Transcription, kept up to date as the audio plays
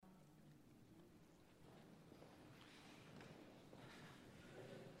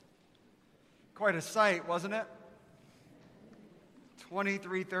Quite a sight, wasn't it?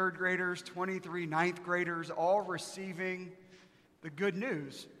 23 third graders, 23 ninth graders, all receiving the good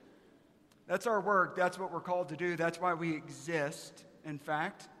news. That's our work. That's what we're called to do. That's why we exist, in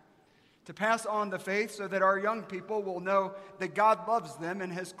fact, to pass on the faith so that our young people will know that God loves them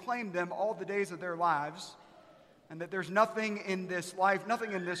and has claimed them all the days of their lives, and that there's nothing in this life,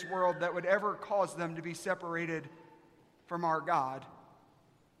 nothing in this world that would ever cause them to be separated from our God.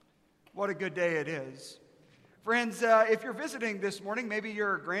 What a good day it is. Friends, if you're visiting this morning, maybe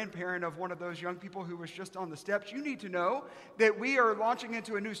you're a grandparent of one of those young people who was just on the steps, you need to know that we are launching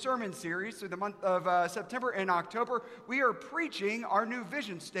into a new sermon series through the month of September and October. We are preaching our new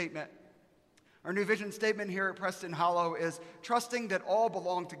vision statement. Our new vision statement here at Preston Hollow is trusting that all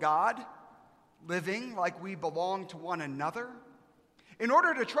belong to God, living like we belong to one another. In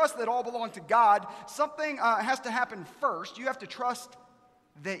order to trust that all belong to God, something has to happen first. You have to trust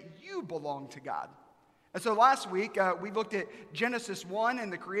that you belong to God. And so last week, we looked at Genesis 1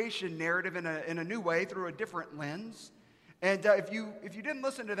 and the creation narrative in a new way through a different lens. And if you didn't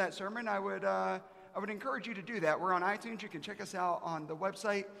listen to that sermon, I would encourage you to do that. We're on iTunes. You can check us out on the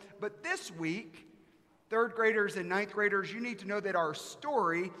website. But this week, third graders and ninth graders, you need to know that our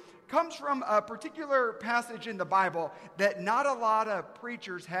story comes from a particular passage in the Bible that not a lot of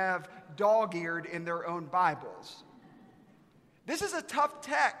preachers have dog-eared in their own Bibles. This is a tough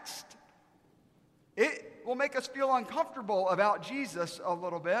text. It will make us feel uncomfortable about Jesus a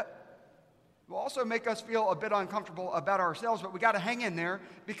little bit. It will also make us feel a bit uncomfortable about ourselves, but we got to hang in there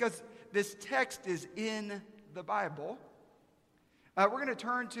because this text is in the Bible. We're going to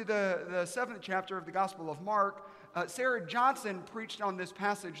turn to the 7th chapter of the Gospel of Mark. Sarah Johnson preached on this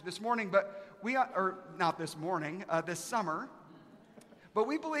passage this morning, this summer. But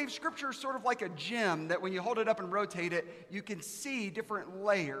we believe Scripture is sort of like a gem that when you hold it up and rotate it, you can see different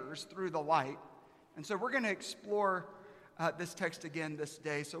layers through the light. And so we're going to explore this text again this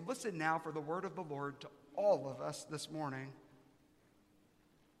day. So listen now for the word of the Lord to all of us this morning.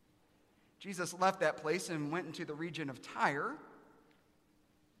 Jesus left that place and went into the region of Tyre.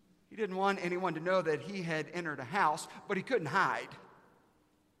 He didn't want anyone to know that he had entered a house, but he couldn't hide.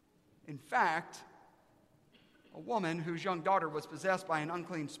 In fact, a woman whose young daughter was possessed by an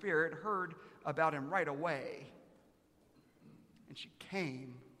unclean spirit heard about him right away. And she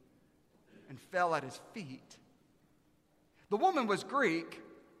came and fell at his feet. The woman was Greek,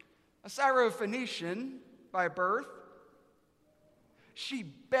 a Syrophoenician by birth. She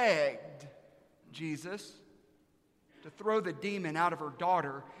begged Jesus to throw the demon out of her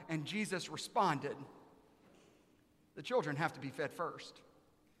daughter, and Jesus responded, "The children have to be fed first.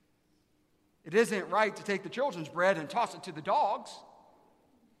 It isn't right to take the children's bread and toss it to the dogs."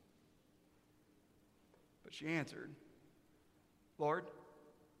 But she answered, Lord,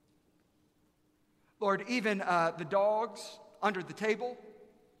 even the dogs under the table,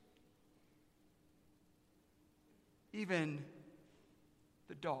 even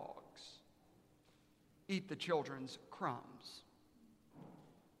the dogs eat the children's crumbs.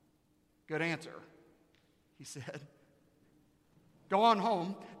 Good answer, he said. Go on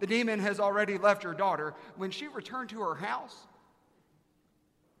home. The demon has already left your daughter. When she returned to her house,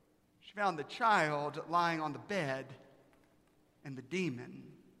 she found the child lying on the bed and the demon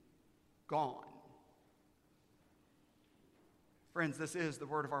gone. Friends, this is the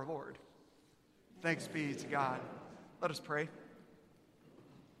word of our Lord. Thanks be to God. Let us pray.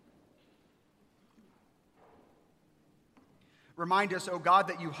 Remind us, O God,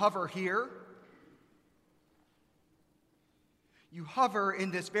 that you hover here. You hover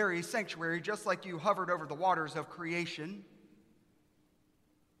in this very sanctuary, just like you hovered over the waters of creation.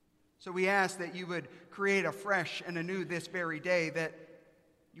 So we ask that you would create afresh and anew this very day, that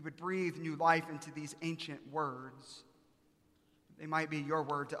you would breathe new life into these ancient words. They might be your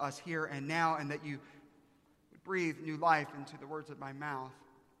word to us here and now, and that you would breathe new life into the words of my mouth,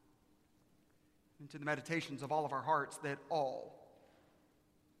 into the meditations of all of our hearts, that all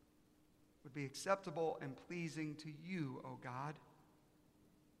would be acceptable and pleasing to you, O God,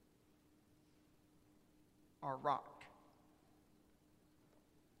 our rock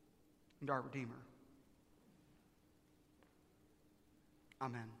and our Redeemer.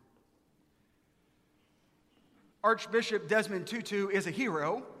 Amen. Archbishop Desmond Tutu is a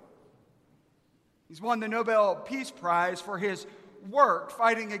hero. He's won the Nobel Peace Prize for his work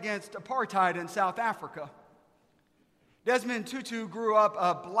fighting against apartheid in South Africa. Desmond Tutu grew up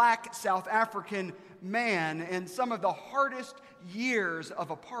a black South African man in some of the hardest years of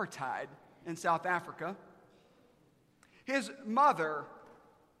apartheid in South Africa. His mother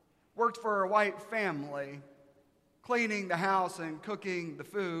worked for a white family, cleaning the house and cooking the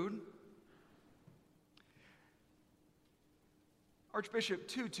food. Archbishop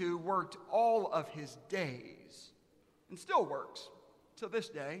Tutu worked all of his days, and still works to this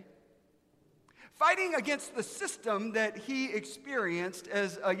day, fighting against the system that he experienced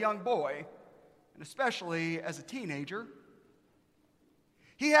as a young boy, and especially as a teenager.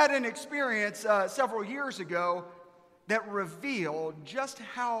 He had an experience several years ago that revealed just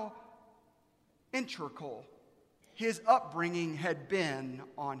how integral his upbringing had been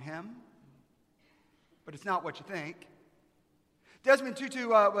on him. But it's not what you think. Desmond Tutu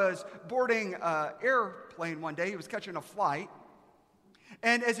was boarding an airplane one day. He was catching a flight.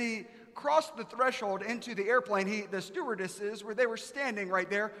 And as he crossed the threshold into the airplane, the stewardesses they were standing right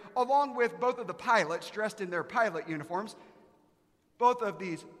there, along with both of the pilots dressed in their pilot uniforms. Both of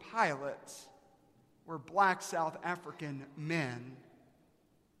these pilots were black South African men.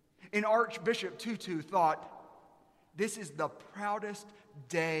 And Archbishop Tutu thought, this is the proudest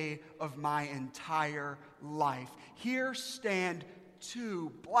day of my entire life. Here stand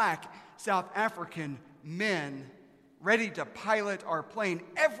two black South African men ready to pilot our plane.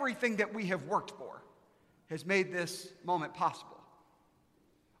 Everything that we have worked for has made this moment possible.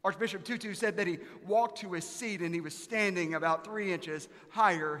 Archbishop Tutu said that he walked to his seat and he was standing about 3 inches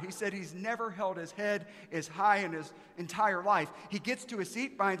higher. He said he's never held his head as high in his entire life. He gets to his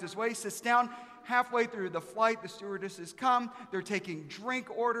seat, finds his way, sits down. Halfway through the flight, the stewardesses come. They're taking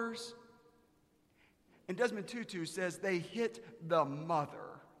drink orders. And Desmond Tutu says they hit the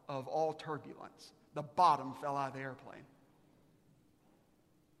mother of all turbulence. The bottom fell out of the airplane.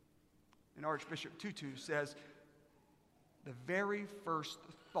 And Archbishop Tutu says, the very first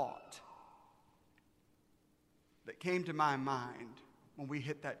thought that came to my mind when we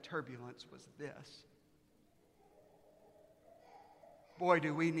hit that turbulence was this. Boy,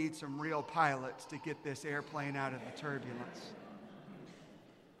 do we need some real pilots to get this airplane out of the turbulence.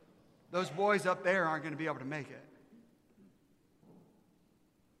 Those boys up there aren't going to be able to make it.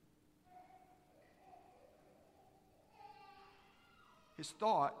 His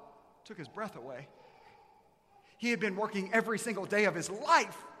thought took his breath away. He had been working every single day of his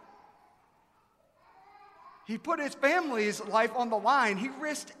life. He put his family's life on the line. He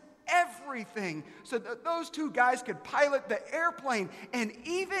risked everything so that those two guys could pilot the airplane. And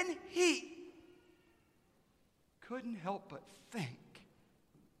even he couldn't help but think,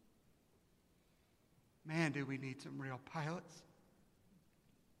 man, do we need some real pilots?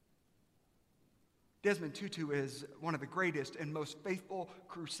 Desmond Tutu is one of the greatest and most faithful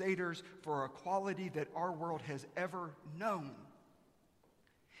crusaders for equality that our world has ever known.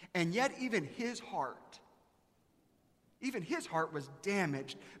 And yet even his heart was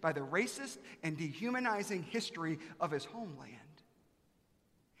damaged by the racist and dehumanizing history of his homeland.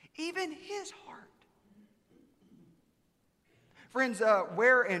 Even his heart. Friends,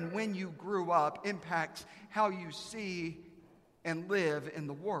 where and when you grew up impacts how you see and live in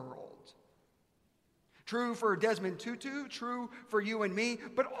the world. True for Desmond Tutu, true for you and me,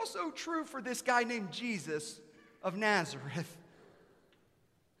 but also true for this guy named Jesus of Nazareth.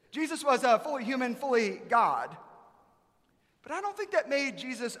 Jesus was fully human, fully God. But I don't think that made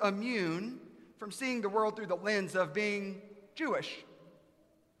Jesus immune from seeing the world through the lens of being Jewish,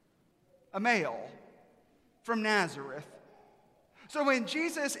 a male from Nazareth. So when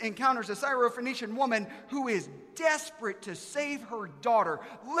Jesus encounters a Syrophoenician woman who is desperate to save her daughter,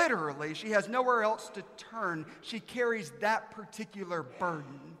 literally, she has nowhere else to turn. She carries that particular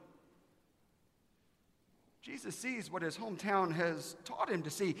burden. Jesus sees what his hometown has taught him to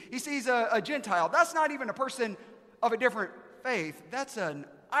see. He sees a Gentile. That's not even a person of a different faith. That's an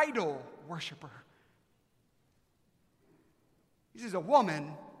idol worshiper. He sees a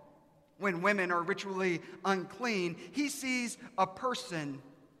woman. When women are ritually unclean, he sees a person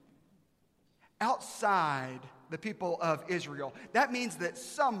outside the people of Israel. That means that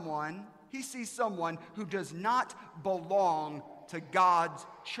he sees someone who does not belong to God's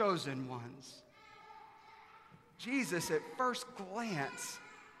chosen ones. Jesus at first glance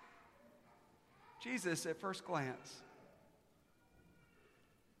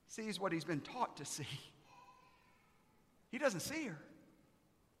sees what he's been taught to see. He doesn't see her.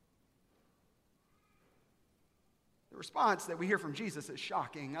 The response that we hear from Jesus is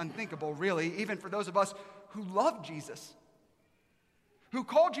shocking, unthinkable, really, even for those of us who love Jesus, who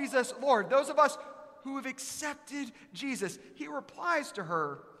call Jesus Lord, those of us who have accepted Jesus. He replies to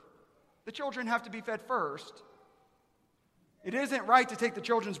her, the children have to be fed first. It isn't right to take the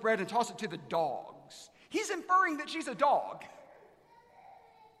children's bread and toss it to the dogs. He's inferring that she's a dog.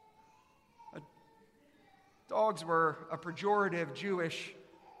 Dogs were a pejorative Jewish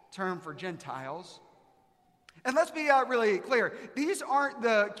term for Gentiles. And let's be really clear. These aren't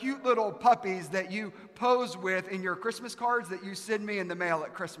the cute little puppies that you pose with in your Christmas cards that you send me in the mail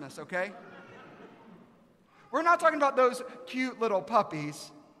at Christmas, okay? We're not talking about those cute little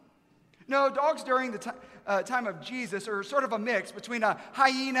puppies. No, dogs during the time of Jesus are sort of a mix between a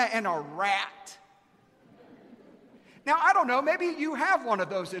hyena and a rat. Now, I don't know, maybe you have one of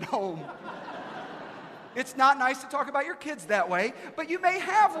those at home. It's not nice to talk about your kids that way, but you may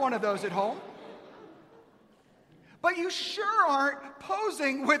have one of those at home. But you sure aren't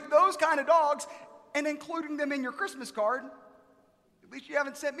posing with those kind of dogs and including them in your Christmas card. At least you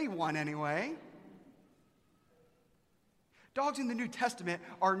haven't sent me one anyway. Dogs in the New Testament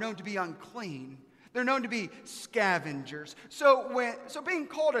are known to be unclean. They're known to be scavengers. So being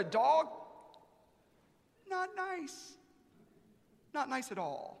called a dog, not nice. Not nice at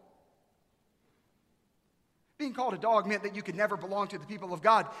all. Being called a dog meant that you could never belong to the people of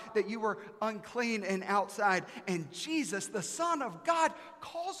God, that you were unclean and outside. And Jesus, the Son of God,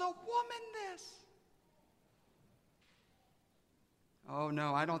 calls a woman this. Oh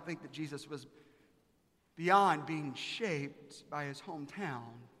no, I don't think that Jesus was beyond being shaped by his hometown.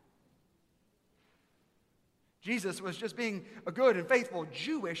 Jesus was just being a good and faithful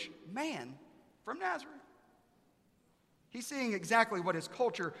Jewish man from Nazareth. He's seeing exactly what his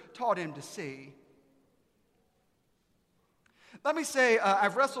culture taught him to see. Let me say,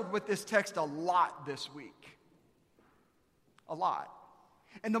 I've wrestled with this text a lot this week. A lot.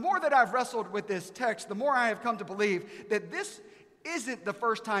 And the more that I've wrestled with this text, the more I have come to believe that this isn't the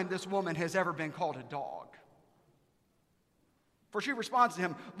first time this woman has ever been called a dog. For she responds to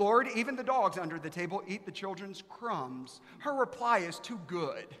him, "Lord, even the dogs under the table eat the children's crumbs." Her reply is too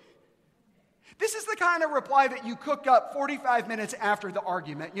good. This is the kind of reply that you cook up 45 minutes after the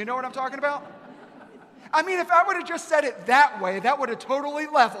argument. You know what I'm talking about? I mean, if I would have just said it that way, that would have totally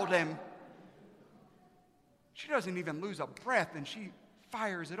leveled him. She doesn't even lose a breath, and she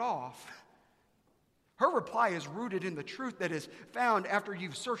fires it off. Her reply is rooted in the truth that is found after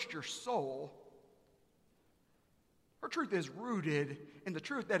you've searched your soul. Her truth is rooted in the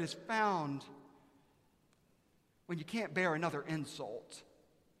truth that is found when you can't bear another insult,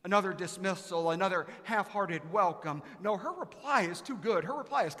 another dismissal, another half-hearted welcome. No, her reply is too good. Her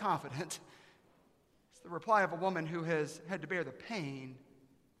reply is confident. The reply of a woman who has had to bear the pain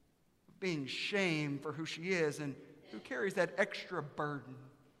of being shamed for who she is and who carries that extra burden.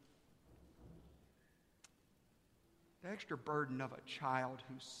 The extra burden of a child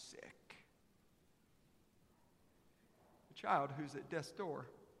who's sick. A child who's at death's door.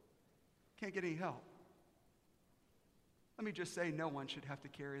 Can't get any help. Let me just say, no one should have to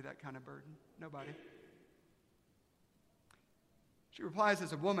carry that kind of burden. Nobody. She replies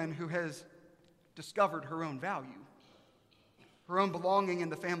as a woman who has discovered her own value, her own belonging in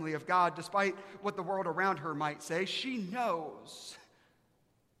the family of God, despite what the world around her might say. She knows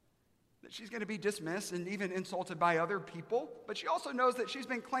that she's going to be dismissed and even insulted by other people, but she also knows that she's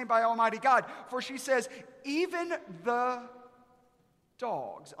been claimed by Almighty God, for she says, even the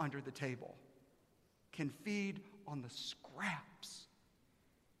dogs under the table can feed on the scraps.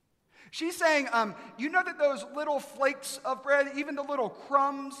 She's saying, you know that those little flakes of bread, even the little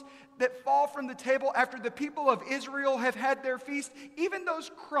crumbs that fall from the table after the people of Israel have had their feast, even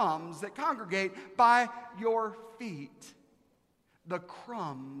those crumbs that congregate by your feet, the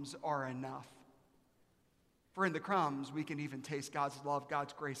crumbs are enough. For in the crumbs, we can even taste God's love,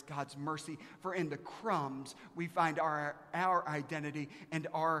 God's grace, God's mercy. For in the crumbs, we find our identity and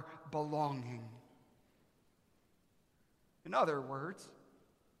our belonging. In other words,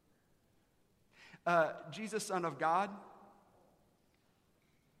 Jesus, Son of God,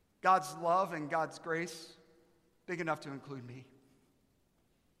 God's love and God's grace, big enough to include me.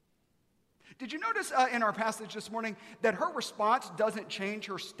 Did you notice in our passage this morning that her response doesn't change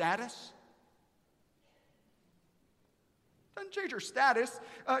her status? Doesn't change her status.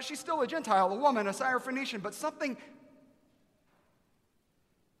 She's still a Gentile, a woman, a Syrophoenician, but something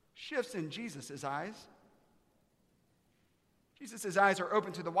shifts in Jesus' eyes. Jesus' eyes are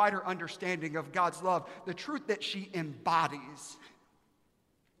open to the wider understanding of God's love, the truth that she embodies.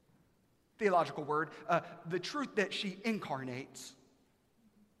 Theological word, the truth that she incarnates.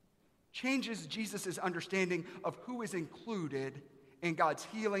 Changes Jesus' understanding of who is included in God's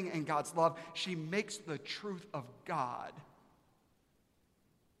healing and God's love. She makes the truth of God.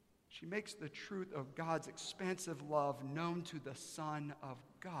 She makes the truth of God's expansive love known to the Son of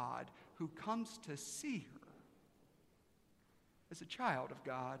God, who comes to see her as a child of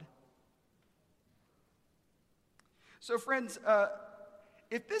God. So friends,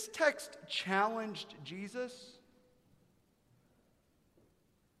 if this text challenged Jesus,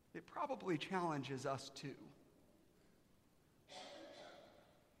 it probably challenges us too.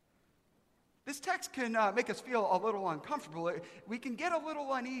 This text can make us feel a little uncomfortable. We can get a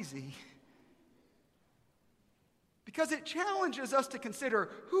little uneasy because it challenges us to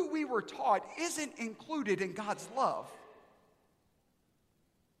consider who we were taught isn't included in God's love.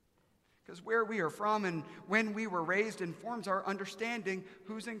 Because where we are from and when we were raised informs our understanding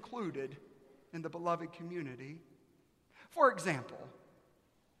who's included in the beloved community. For example,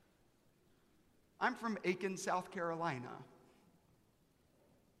 I'm from Aiken, South Carolina.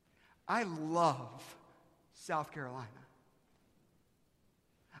 I love South Carolina.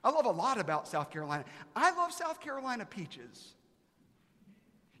 I love a lot about South Carolina. I love South Carolina peaches.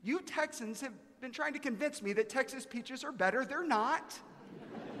 You Texans have been trying to convince me that Texas peaches are better. They're not.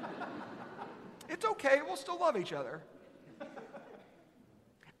 It's okay. We'll still love each other.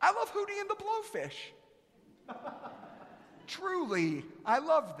 I love Hootie and the Blowfish. Truly, I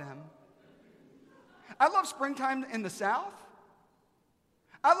love them. I love springtime in the South.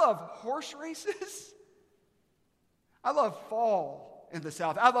 I love horse races. I love fall in the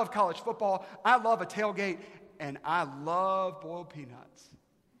South. I love college football. I love a tailgate. And I love boiled peanuts.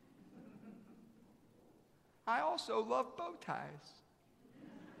 I also love bow ties.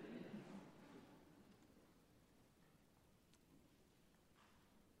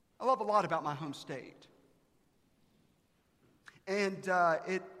 I love a lot about my home state. And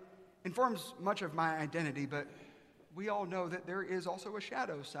it informs much of my identity, but we all know that there is also a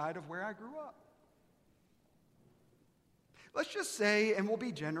shadow side of where I grew up. Let's just say, and we'll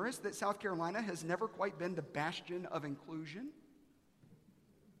be generous, that South Carolina has never quite been the bastion of inclusion.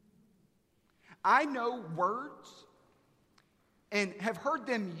 I know words and have heard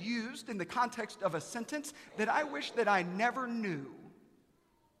them used in the context of a sentence that I wish that I never knew.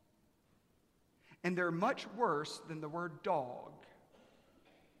 And they're much worse than the word dog.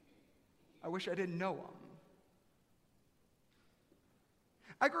 I wish I didn't know them.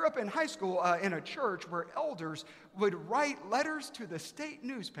 I grew up in high school in a church where elders would write letters to the state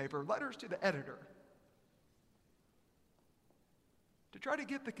newspaper, letters to the editor, to try to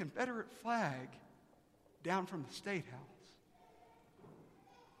get the Confederate flag down from the State House.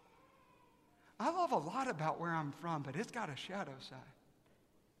 I love a lot about where I'm from, but it's got a shadow side.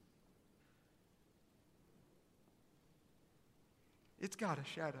 It's got a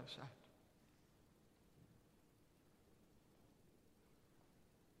shadow side.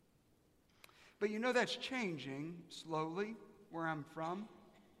 But you know that's changing slowly where I'm from.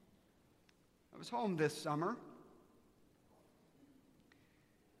 I was home this summer.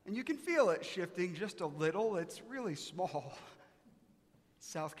 And you can feel it shifting just a little. It's really small.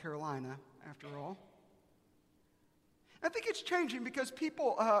 South Carolina, after all. I think it's changing because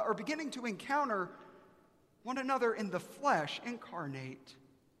people are beginning to encounter one another in the flesh, incarnate.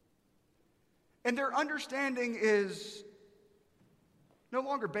 And their understanding is no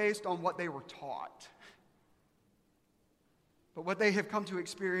longer based on what they were taught, but what they have come to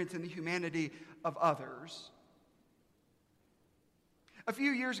experience in the humanity of others. A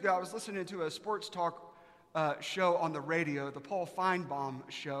few years ago, I was listening to a sports talk show on the radio, the Paul Feinbaum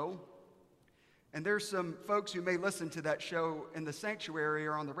Show. And there's some folks who may listen to that show in the sanctuary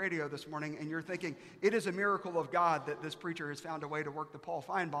or on the radio this morning, and you're thinking, it is a miracle of God that this preacher has found a way to work the Paul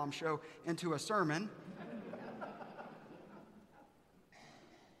Feinbaum Show into a sermon.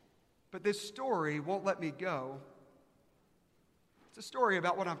 But this story won't let me go. It's a story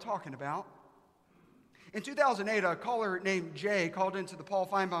about what I'm talking about. In 2008, a caller named Jay called into the Paul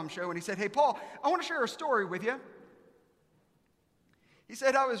Feinbaum Show, and he said, "Hey, Paul, I want to share a story with you." He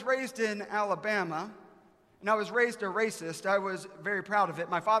said, "I was raised in Alabama, and I was raised a racist. I was very proud of it.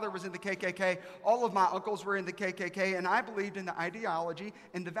 My father was in the KKK. All of my uncles were in the KKK, and I believed in the ideology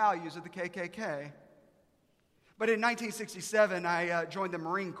and the values of the KKK. But in 1967, I joined the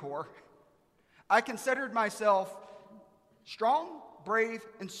Marine Corps. I considered myself strong, brave,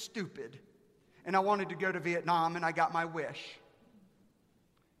 and stupid. And I wanted to go to Vietnam, and I got my wish.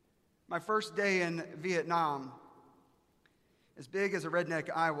 My first day in Vietnam, as big as a redneck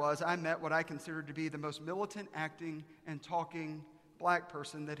I was, I met what I considered to be the most militant acting and talking black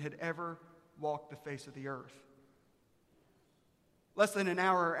person that had ever walked the face of the earth. Less than an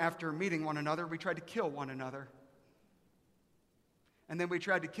hour after meeting one another, we tried to kill one another. And then we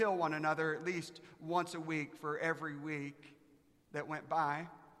tried to kill one another at least once a week for every week that went by.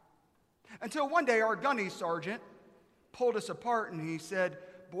 Until one day our gunny sergeant pulled us apart and he said,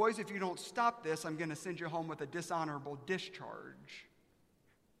 "Boys, if you don't stop this, I'm going to send you home with a dishonorable discharge."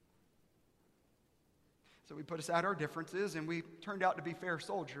 So we put aside our differences and we turned out to be fair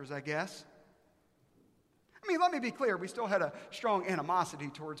soldiers, I guess. I mean, let me be clear, we still had a strong animosity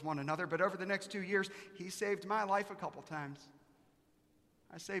towards one another, but over the next 2 years, he saved my life a couple times.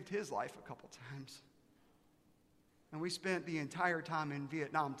 I saved his life a couple times. And we spent the entire time in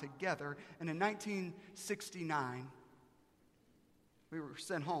Vietnam together. And in 1969, we were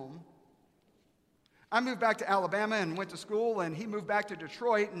sent home. I moved back to Alabama and went to school, and he moved back to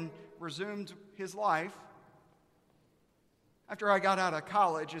Detroit and resumed his life. After I got out of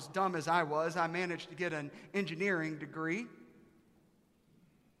college, as dumb as I was, I managed to get an engineering degree.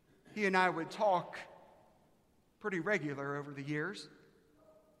 He and I would talk pretty regular over the years.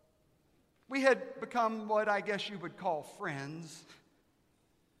 We had become what I guess you would call friends.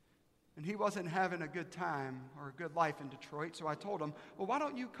 And he wasn't having a good time or a good life in Detroit, so I told him, well, why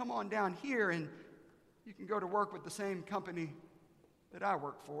don't you come on down here and you can go to work with the same company that I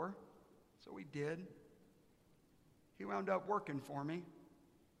work for. So we did. He wound up working for me.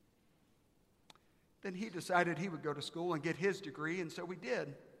 Then he decided he would go to school and get his degree, and so we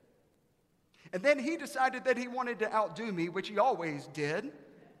did. And then he decided that he wanted to outdo me, which he always did.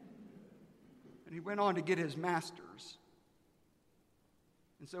 And he went on to get his master's.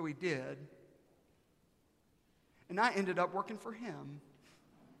 And so he did. And I ended up working for him.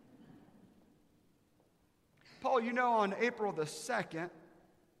 Paul, you know, on April the 2nd,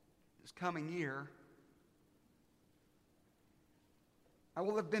 this coming year, I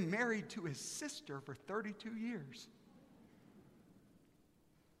will have been married to his sister for 32 years.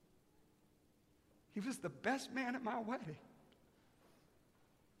 He was the best man at my wedding.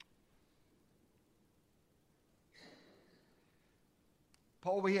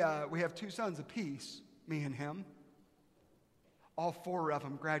 Paul, we have 2 sons apiece, me and him. All 4 of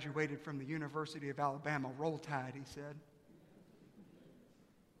them graduated from the University of Alabama. Roll Tide, he said.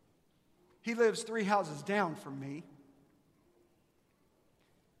 He lives 3 houses down from me.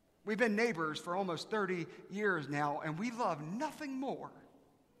 We've been neighbors for almost 30 years now, and we love nothing more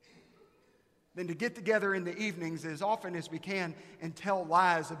than to get together in the evenings as often as we can and tell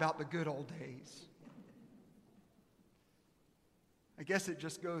lies about the good old days. I guess it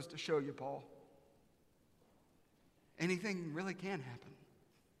just goes to show you, Paul, anything really can happen.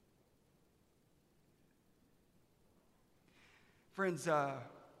 Friends,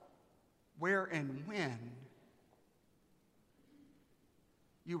 where and when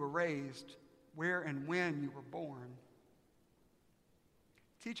you were raised, where and when you were born,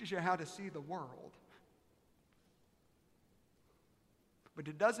 teaches you how to see the world. But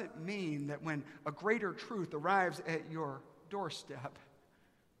it doesn't mean that when a greater truth arrives at your doorstep,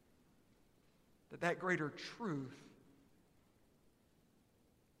 that greater truth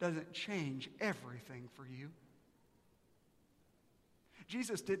doesn't change everything for you.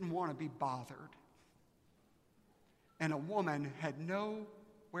 Jesus didn't want to be bothered, and a woman had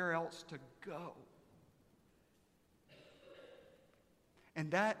nowhere else to go.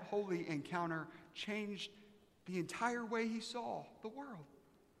 And that holy encounter changed the entire way he saw the world.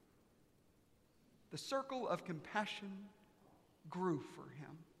 The circle of compassion grew for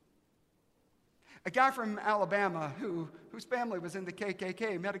him. A guy from Alabama whose family was in the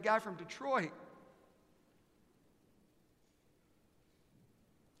KKK met a guy from Detroit.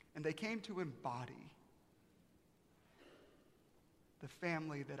 And they came to embody the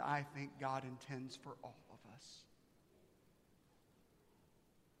family that I think God intends for all of us.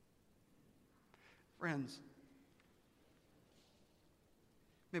 Friends,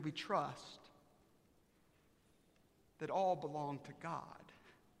 may we trust that all belong to God.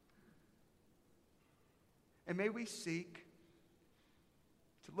 And may we seek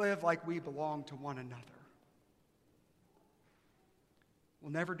to live like we belong to one another.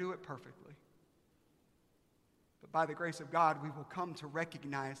 We'll never do it perfectly. But by the grace of God, we will come to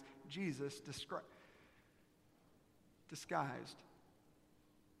recognize Jesus disguised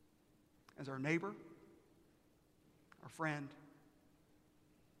as our neighbor, our friend,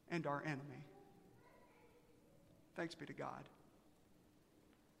 and our enemy. Thanks be to God.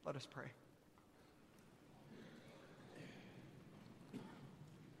 Let us pray.